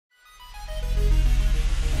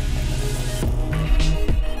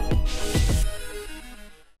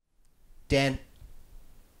Dan,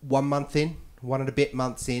 1 month in, 1 and a bit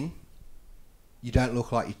months in, you don't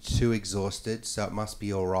look like you're too exhausted, so it must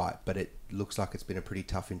be all right. But it looks like it's been a pretty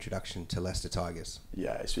tough introduction to Leicester Tigers.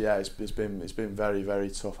 It's been very, very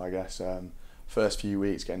tough, I guess. First few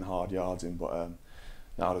weeks getting hard yards in, but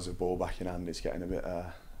now there's a ball back in hand, it's getting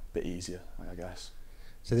a bit easier, I guess.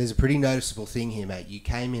 So there's a pretty noticeable thing here, mate. You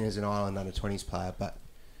came in as an Ireland Under-20s player, but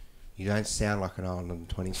you don't sound like an Ireland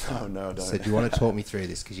Under-20s player. Oh, no, I don't. So do you want to talk me through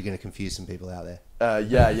this? Because you're going to confuse some people out there.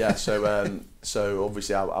 So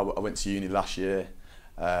obviously I went to uni last year,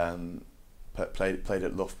 played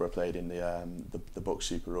at Loughborough, played in the Buck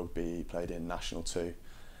Super Rugby, played in National 2.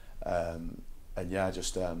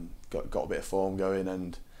 Just got a bit of form going,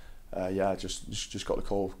 and just got the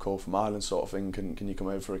call from Ireland sort of thing. Can you come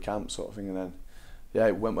over for a camp sort of thing? And then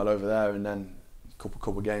it went well over there, and then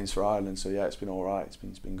couple of games for Ireland. So it's been all right. It's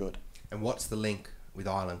been good. And what's the link with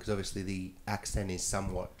Ireland? Because obviously the accent is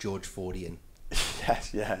somewhat George Fordian.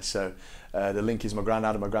 Yes, yeah. So the link is my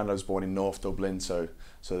granddad. My granddad was born in North Dublin, so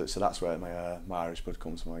that's where my Irish blood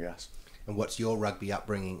comes from, I guess. And what's your rugby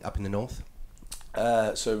upbringing up in the north?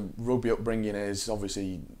 So rugby upbringing is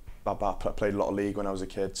obviously I played a lot of league when I was a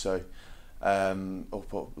kid. So up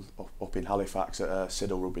in Halifax at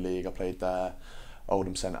Siddle Rugby League, I played there.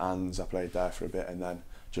 Oldham St Anne's, I played there for a bit, and then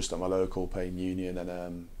just at my local playing Union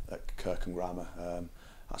and at Kirkham Grammar.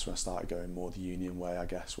 That's when I started going more the Union way, I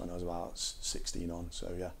guess, when I was about 16 on.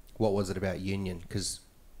 So yeah. What was it about Union? Because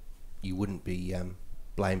you wouldn't be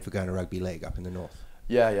blamed for going to rugby league up in the north.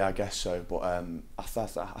 Yeah, I guess so. But I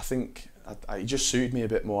think it just suited me a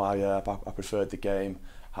bit more. I preferred the game,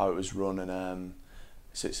 how it was run, and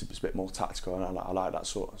it's a bit more tactical, and I like that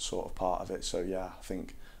sort of part of it. So yeah, I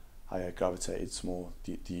think I gravitated to more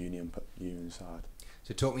the Union side.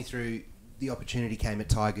 So talk me through the opportunity came at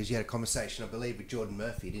Tigers. You had a conversation, I believe, with Jordan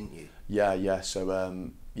Murphy, didn't you? Yeah. So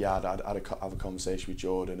I'd have a conversation with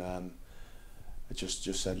Jordan. I just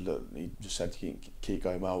said, look, he just said keep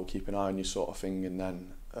going well, keep an eye on you, sort of thing. And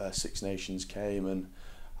then Six Nations came, and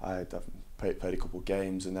I played a couple of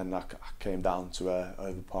games, and then I came down to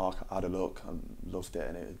Over Park. I had a look, and loved it,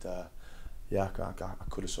 and I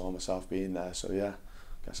could have saw myself being there. So yeah,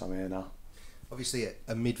 I guess I'm here now. Obviously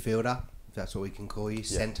a midfielder, if that's what we can call you,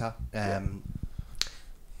 centre.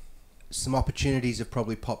 Some opportunities have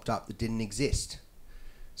probably popped up that didn't exist,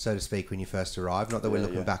 so to speak, when you first arrived. Not that we're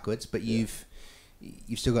looking backwards, but you've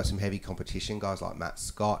still got some heavy competition, guys like Matt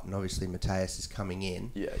Scott, and obviously Mateus is coming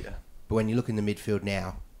in. Yeah. But when you look in the midfield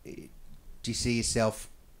now, do you see yourself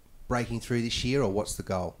breaking through this year, or what's the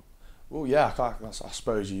goal? Well, yeah, I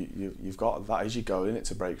suppose you've got that as your goal, isn't it,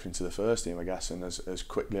 to break into the first team, I guess, and as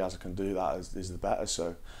quickly as I can do that is the better.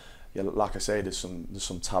 So, yeah, like I say, there's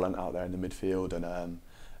some talent out there in the midfield, and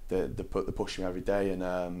they're pushing me every day,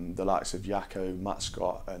 and the likes of Jacko, Matt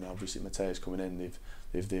Scott, and obviously Mateus coming in,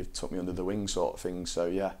 they've took me under the wing, sort of thing. So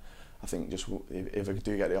yeah, I think just if I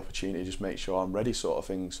do get the opportunity, just make sure I'm ready, sort of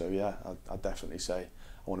thing. So yeah, I'd definitely say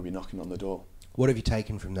I want to be knocking on the door. What have you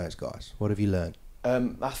taken from those guys? What have you learned?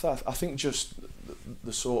 I think just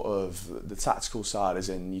the sort of the tactical side, as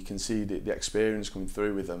in you can see the experience coming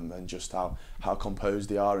through with them, and just how composed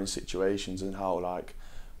they are in situations, and how like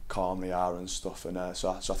calm they are and stuff. And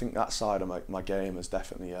so I think that side of my game has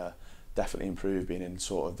definitely improved, being in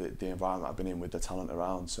sort of the environment I've been in with the talent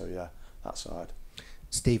around. So yeah, that side.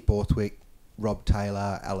 Steve Borthwick, Rob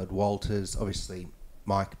Taylor, Aled Walters, obviously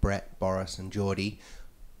Mike, Brett, Boris and Geordie.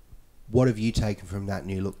 What have you taken from that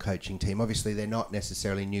new look coaching team? Obviously they're not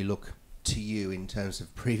necessarily new look to you in terms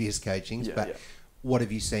of previous coachings, but what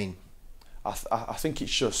have you seen? I think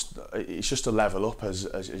it's just a level up as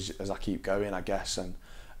I keep going, I guess, and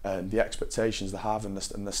the expectations they have, and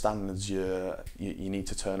the standards you need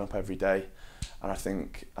to turn up every day. And I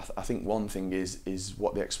think one thing is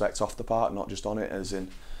what they expect off the park, not just on it, as in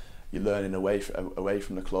you're learning away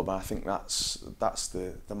from the club. And I think that's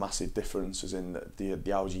the massive difference, as in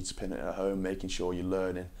the hours you spend at home, making sure you're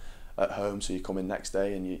learning at home, so you come in next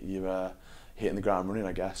day and you're hitting the ground running,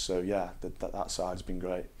 I guess. So yeah, that side's been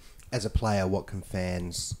great. As a player, what can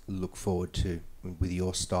fans look forward to with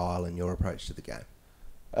your style and your approach to the game?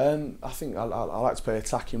 I think I like to play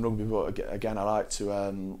attacking rugby, but again I like to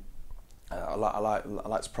I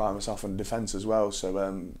like to pride myself on defence as well. So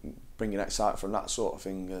bringing excitement from that sort of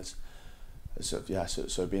thing,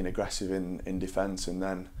 so being aggressive in defence, and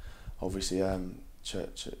then obviously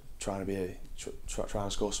trying to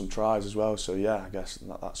score some tries as well. So yeah, I guess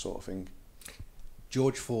that sort of thing.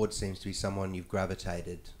 George Ford seems to be someone you've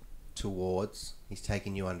gravitated towards. He's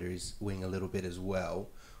taken you under his wing a little bit as well.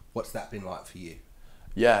 What's that been like for you?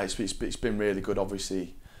 Yeah, it's been really good.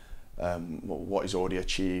 Obviously, what he's already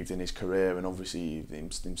achieved in his career, and obviously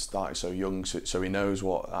him starting so young, so he knows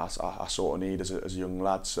what I sort of need as a young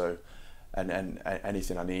lad. So, and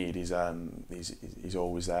anything I need, he's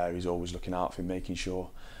always there. He's always looking out for me, making sure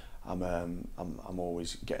I'm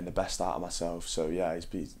always getting the best out of myself. So yeah, he's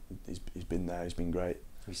been there. He's been great.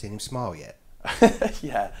 Have you seen him smile yet?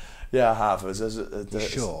 yeah, I have.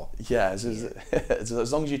 Sure. Yeah,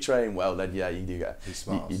 as long as you train well, then yeah, you do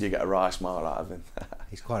get a right smile out of him.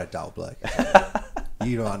 He's quite a dull bloke.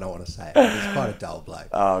 You might not want to say it, but he's quite a dull bloke.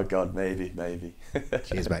 Oh God, maybe.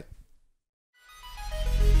 Cheers, mate.